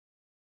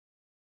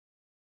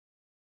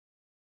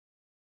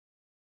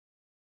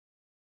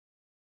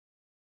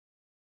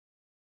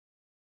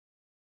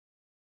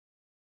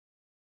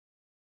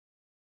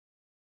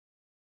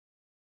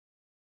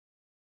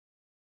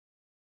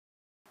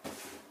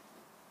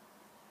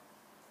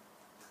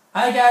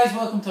Hi guys,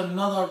 welcome to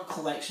another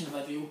collection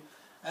video.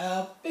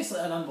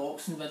 Basically an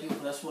unboxing video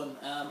for this one.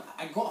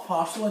 I got a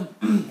parcel in.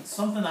 It's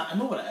something that I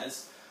know what it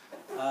is.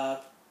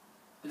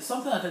 It's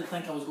something I didn't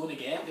think I was going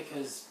to get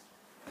because,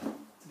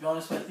 to be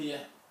honest with you,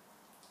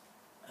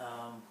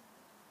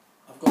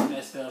 I've got the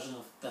best version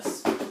of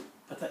this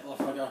particular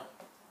figure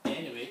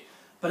anyway.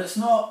 But it's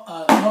not,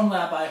 normally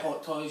I buy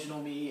Hot Toys, you know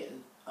me,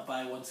 I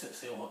buy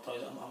 160 Hot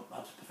Toys, I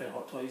just prefer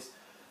Hot Toys.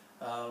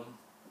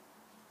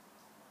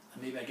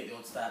 And maybe I get the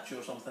odd statue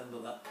or something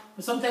like that.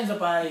 But sometimes I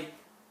buy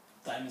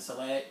Diamond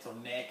Select or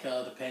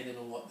Neca, depending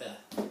on what the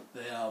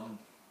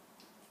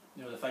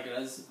figure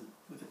is,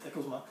 if it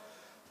tickles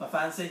my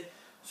fancy.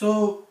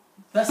 So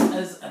this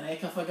is a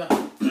Neca figure,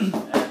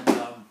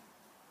 and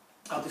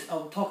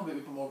I'll talk a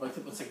bit more about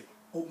it once I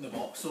open the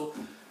box. So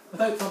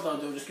without further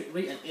ado, I'll just get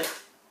right into it.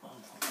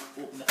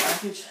 Open the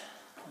package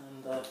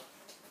and.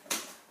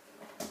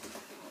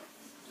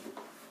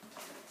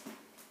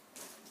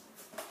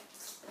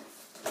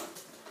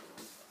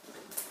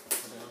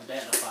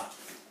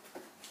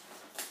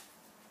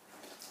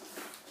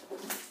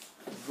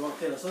 Got a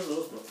pair of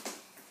scissors, but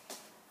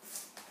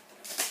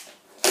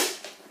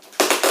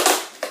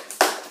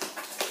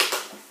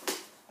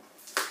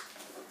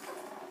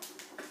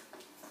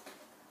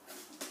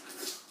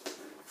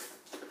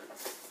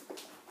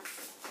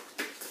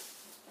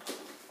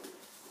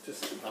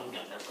I'm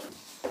getting it.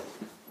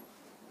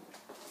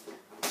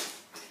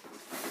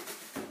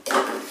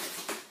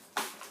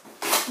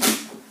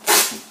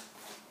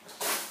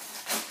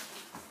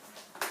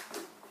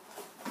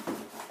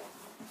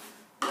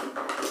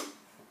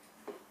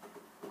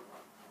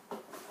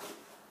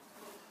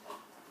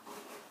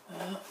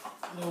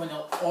 When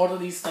you order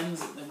these things,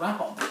 they wrap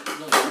up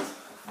really good.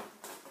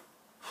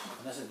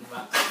 And this has been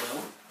wrapped up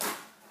well.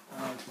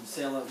 From the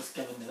seller that's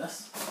given me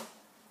this.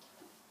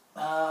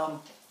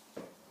 Now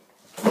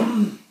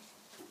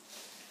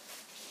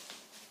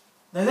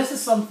this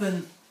is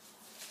something.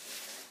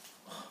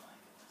 Oh my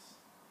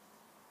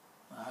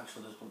goodness!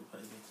 Actually, this will be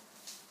pretty good.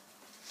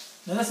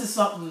 Now this is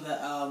something that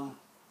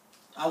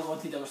I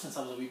wanted ever since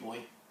I was a wee boy.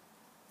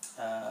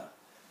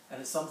 And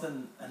it's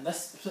something, and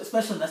this,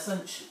 especially in this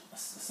inch, a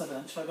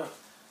 7-inch figure,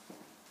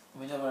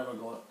 we never ever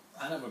got it.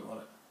 I never got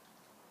it.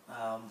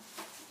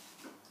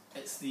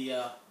 It's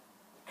the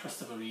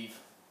Christopher Reeve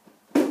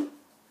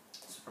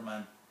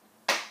Superman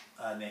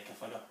Neca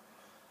figure.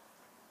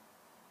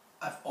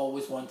 I've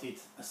always wanted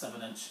a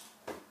 7-inch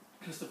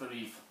Christopher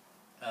Reeve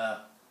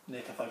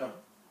Neca figure.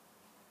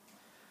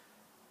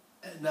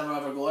 Never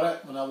ever got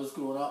it when I was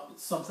growing up.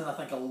 It's something I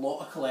think a lot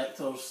of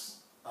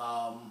collectors,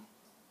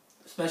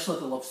 especially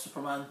if they love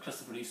Superman,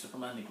 Christopher Reeve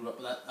Superman, they grew up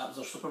with that, that was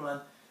their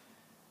Superman.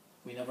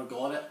 We never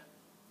got it.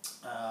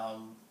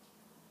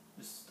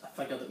 It's a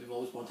figure that we've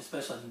always wanted,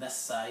 especially in this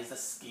size,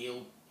 this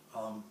scale,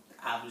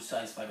 average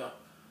size figure.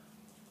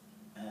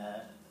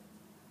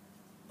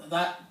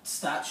 That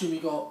statue we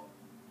got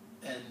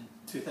in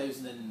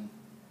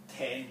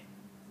 2010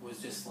 was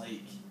just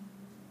like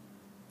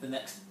the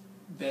next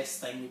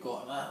best thing we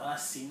got. And when I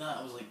seen that,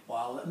 I was like,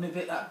 wow. I mean,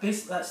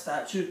 that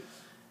statue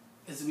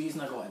is the reason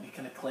I got into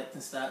kind of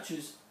collecting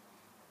statues.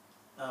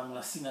 When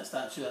I seen that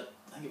statue, I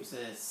think it was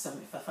the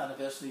 75th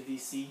anniversary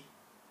DC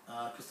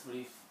Christopher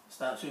Reeve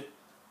statue.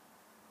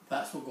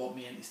 That's what got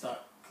me into start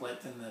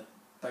collecting the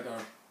bigger,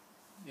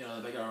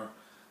 the bigger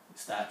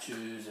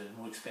statues and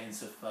more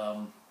expensive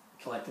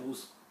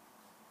collectibles.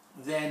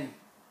 Then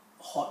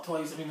Hot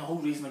Toys. I mean, the whole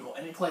reason I got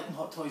into collecting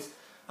Hot Toys,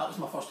 that was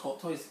my first Hot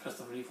Toys, the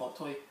Christopher Reeve Hot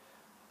Toy.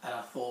 And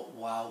I thought,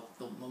 wow,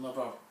 they'll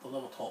never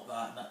top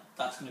that, and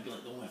that's going to be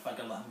like the only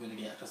figure that I'm going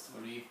to get, a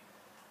Christopher Reeve.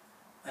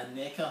 And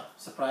Neca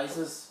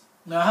surprises.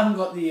 Now I haven't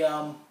got the,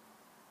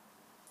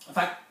 in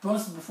fact, to be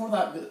honest, before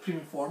that we got the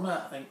premium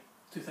format, I think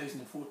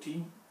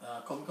 2014,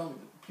 Comic Con,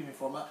 premium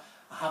format.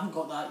 I haven't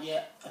got that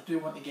yet. I do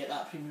want to get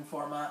that premium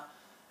format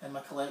in my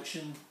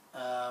collection.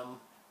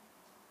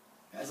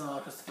 It is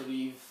another Christopher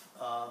Reeve,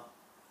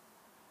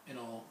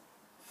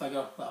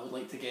 figure that I would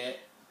like to get.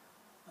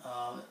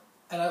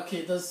 And okay,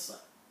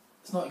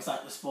 it's not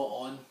exactly spot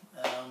on,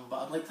 but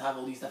I'd like to have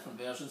all these different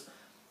versions.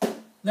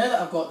 Now that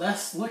I've got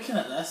this, looking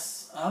at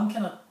this, I'm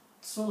kind of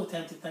slowly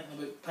tempted thinking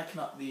about picking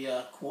up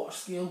the quarter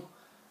scale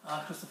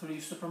Christopher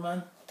Reeve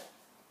Superman.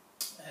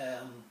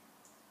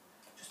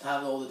 Just to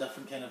have all the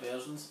different kind of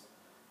versions.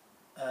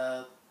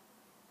 I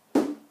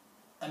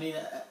mean,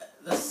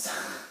 this.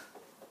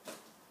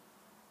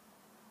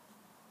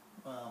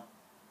 Well,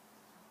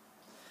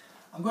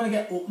 I'm going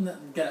to open it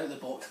and get out of the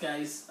box,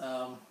 guys,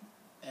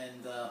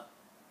 and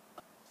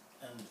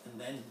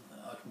then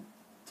I can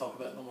talk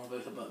a bit more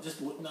about it. But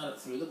just looking at it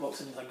through the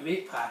box, I mean, it's a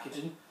great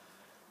packaging.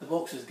 The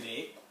box is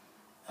great.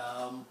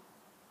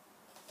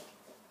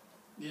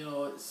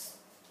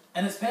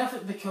 It's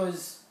perfect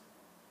because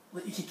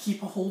like you can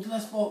keep a hold of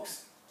this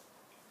box.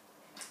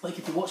 Like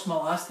if you watched my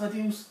last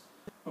videos,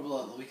 probably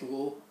like a week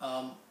ago,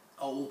 I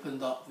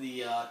opened up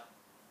the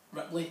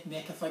Ripley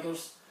Neca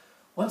figures.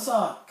 Once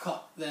I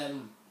cut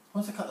the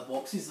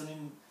boxes, I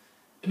mean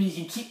you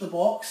can keep the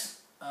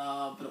box,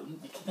 but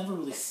you can never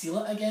really seal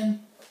it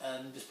again,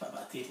 and just put a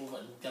bit of tape over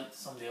it and give it to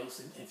somebody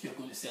else if you're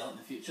going to sell it in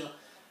the future,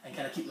 and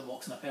kind of keep the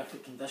box in a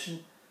perfect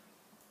condition.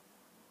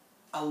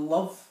 I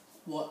love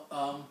what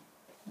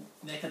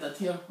Neca did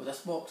here with this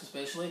box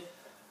especially.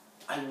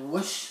 I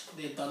wish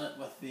they'd done it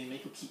with the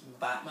Michael Keaton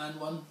Batman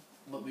one,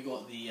 but we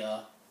got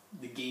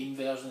the game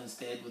version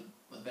instead with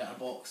a better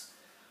box.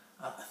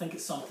 I think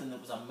it's something that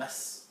was a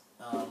miss.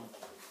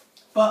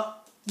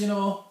 But, you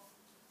know,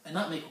 and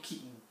that Michael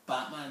Keaton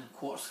Batman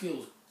quarter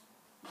scale is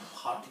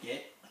hard to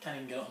get. I can't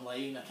even get it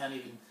online. I can't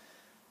even.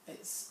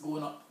 It's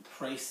going up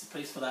price. The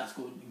price for that's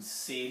going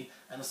insane.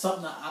 And it's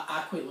something that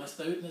I quite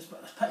missed out. And it's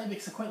pity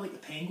because I quite like the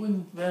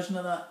Penguin version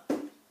of that.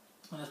 And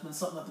it's been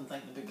something I've been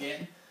thinking about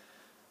getting.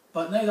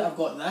 But now that I've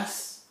got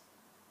this,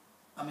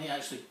 I may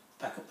actually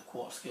pick up the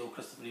quarter scale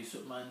Christopher Reeve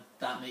Superman.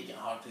 That might get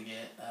hard to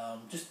get.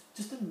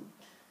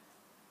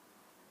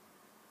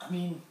 I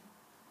mean,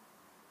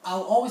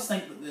 I'll always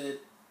think that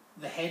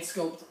the head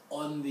sculpt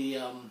on the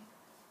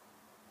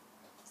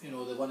you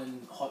know, the one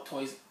in Hot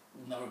Toys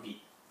will never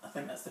beat. I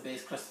think that's the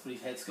best Christopher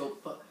Reeve head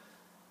sculpt, but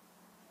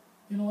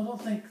you know, I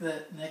don't think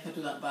that Neca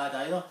do that bad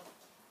either.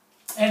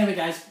 Anyway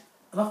guys,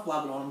 enough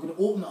blabbering on. I'm going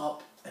to open it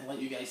up and let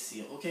you guys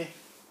see it, okay?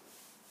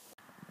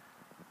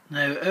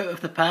 Now, out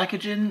of the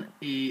packaging,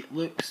 he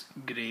looks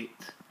great.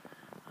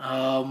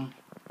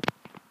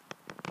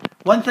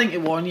 One thing to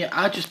warn you,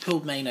 I just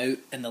pulled mine out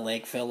and the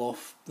leg fell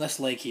off. This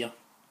leg here.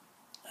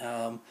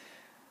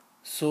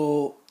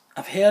 So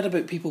I've heard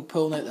about people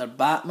pulling out their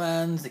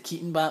Batmans, the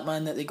Keaton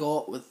Batman that they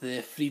got with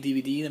the free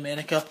DVD in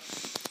America,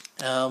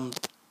 or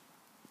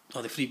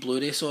the free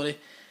Blu-ray, sorry.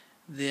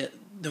 Their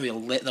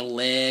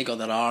leg or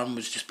their arm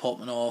was just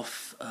popping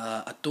off.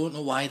 I don't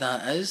know why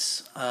that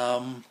is,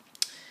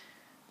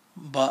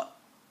 but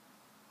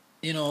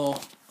you know,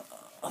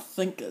 I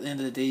think at the end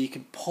of the day you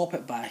can pop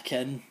it back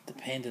in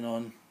depending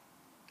on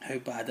how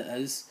bad it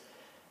is.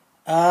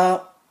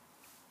 Let's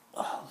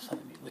have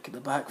a look at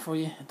the back for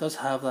you. It does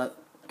have that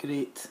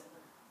great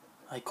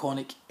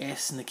iconic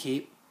S in the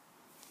cape.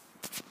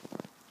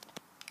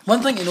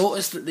 One thing to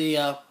notice that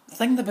the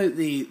thing about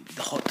the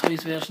Hot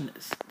Toys version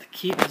is the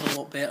cape is a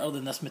lot better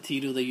than this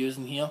material they're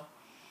using here.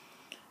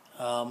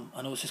 I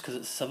know it's just because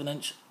it's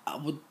 7-inch.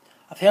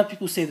 I've heard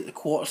people say that the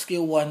quarter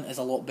scale one is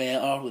a lot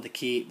better with the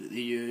cape that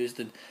they used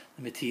and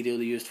the material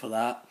they used for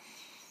that.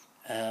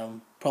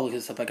 Probably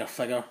because it's a bigger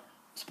figure.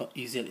 It's a bit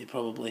easier to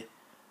probably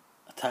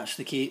attach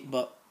the cape,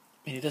 but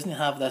I mean, he doesn't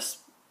have this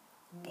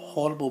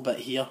horrible bit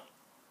here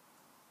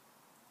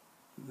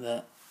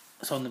that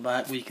it's on the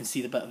back where you can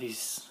see the bit of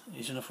his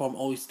uniform.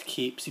 Always the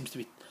cape seems to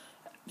be,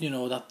 you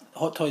know, the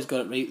Hot Toys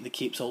got it right, the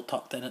cape's all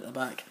tucked in at the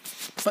back.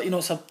 But you know,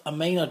 it's a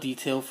minor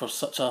detail for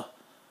such a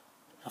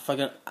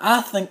figure.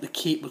 I think the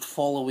cape would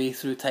fall away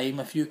through time.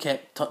 If you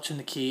kept touching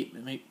the cape,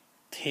 it might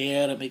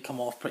tear, it might come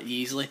off pretty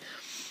easily.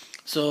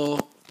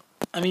 So,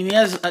 I mean, he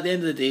is, at the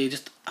end of the day,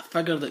 just a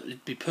figure that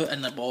would be put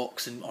in a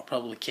box and or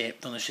probably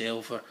kept on a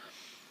shelf.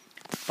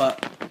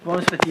 But, to be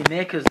honest with you,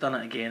 Neca's done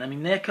it again. I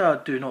mean,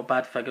 Neca do not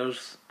bad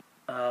figures.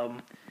 I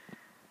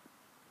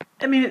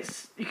mean,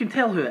 you can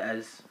tell who it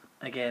is.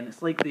 Again,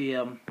 it's like the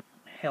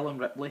Helen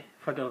Ripley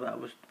figures that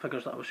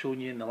I was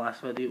showing you in the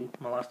last video,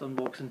 my last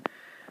unboxing.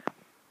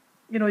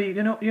 You know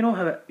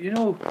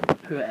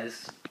who it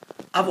is.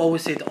 I've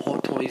always said that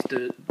Hot Toys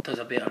does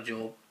a better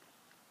job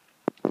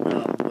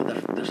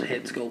with their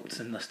head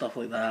sculpts and the stuff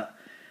like that.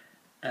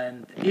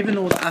 And even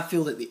though I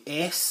feel that the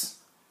S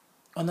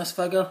on this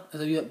figure is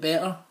a wee bit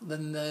better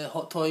than the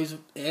Hot Toys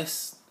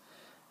S,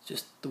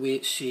 just the way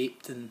it's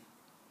shaped, and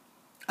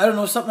I don't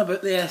know, something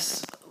about the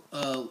S,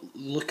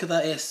 look of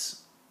that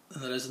S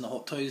than there is in the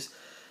Hot Toys,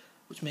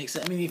 which makes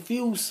it. I mean, he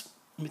feels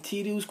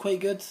material's quite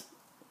good.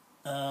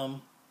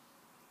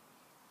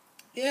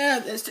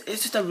 Yeah, it's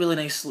just a really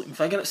nice looking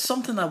figure. It's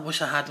something I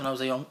wish I had when I was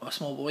a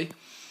small boy.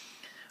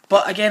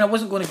 But again, I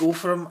wasn't going to go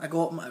for him. I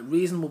got him at a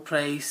reasonable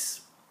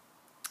price,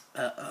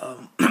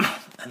 and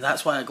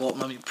that's why I got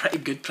him. I mean, pretty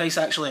good price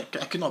actually.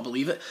 I could not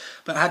believe it,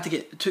 but I had to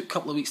it took a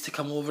couple of weeks to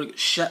come over, get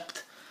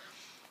shipped,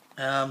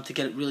 to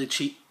get it really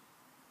cheap.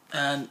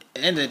 And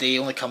at the end of the day, it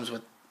only comes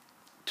with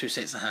 2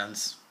 sets of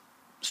hands,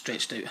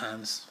 stretched out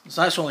hands.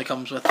 So that's what it only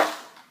comes with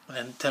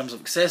in terms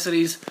of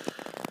accessories.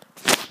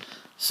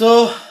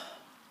 So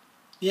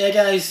yeah,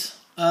 guys,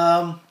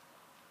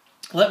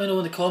 let me know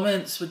in the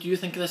comments, what do you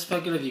think of this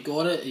figure? Have you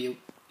got it? You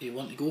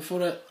want to go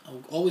for it?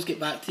 I'll always get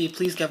back to you.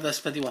 Please give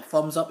this video a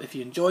thumbs up if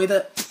you enjoyed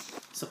it.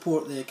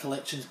 Support the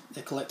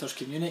collectors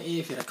community.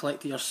 If you're a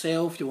collector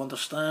yourself, you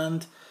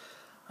understand.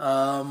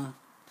 No,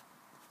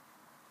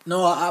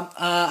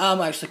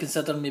 I'm actually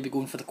considering maybe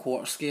going for the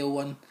quarter scale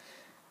one.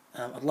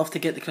 I'd love to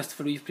get the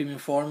Christopher Reeve premium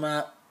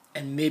format,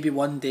 and maybe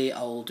one day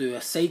I'll do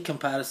a side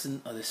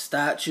comparison of the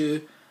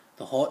statue,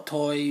 the Hot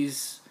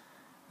Toys,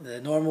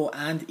 the normal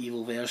and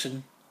evil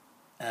version.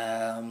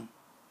 If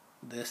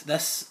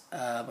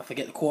I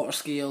get the quarter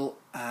scale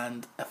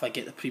and if I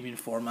get the premium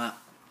format.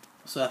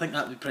 So I think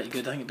that would be pretty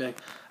good. I think it'd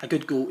be a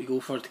good goal to go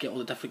for, to get all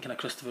the different kind of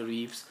Christopher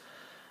Reeves.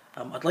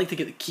 I'd like to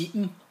get the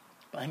Keaton,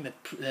 but I think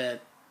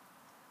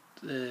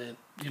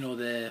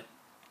the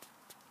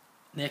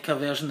Neca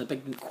version, the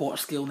big quarter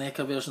scale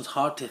Neca version, is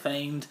hard to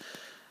find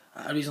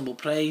at a reasonable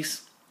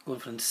price, going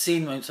for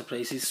insane amounts of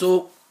prices.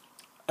 So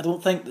I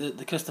don't think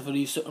the Christopher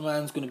Reeve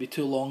Superman is going to be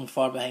too long and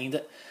far behind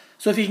it.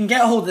 So if you can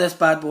get a hold of this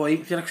bad boy,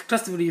 if you're a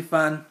Christopher Reeve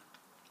fan,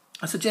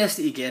 I suggest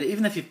that you get it,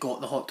 even if you've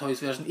got the Hot Toys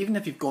version, even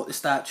if you've got the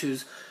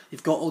statues,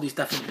 you've got all these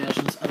different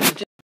versions. I would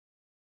suggest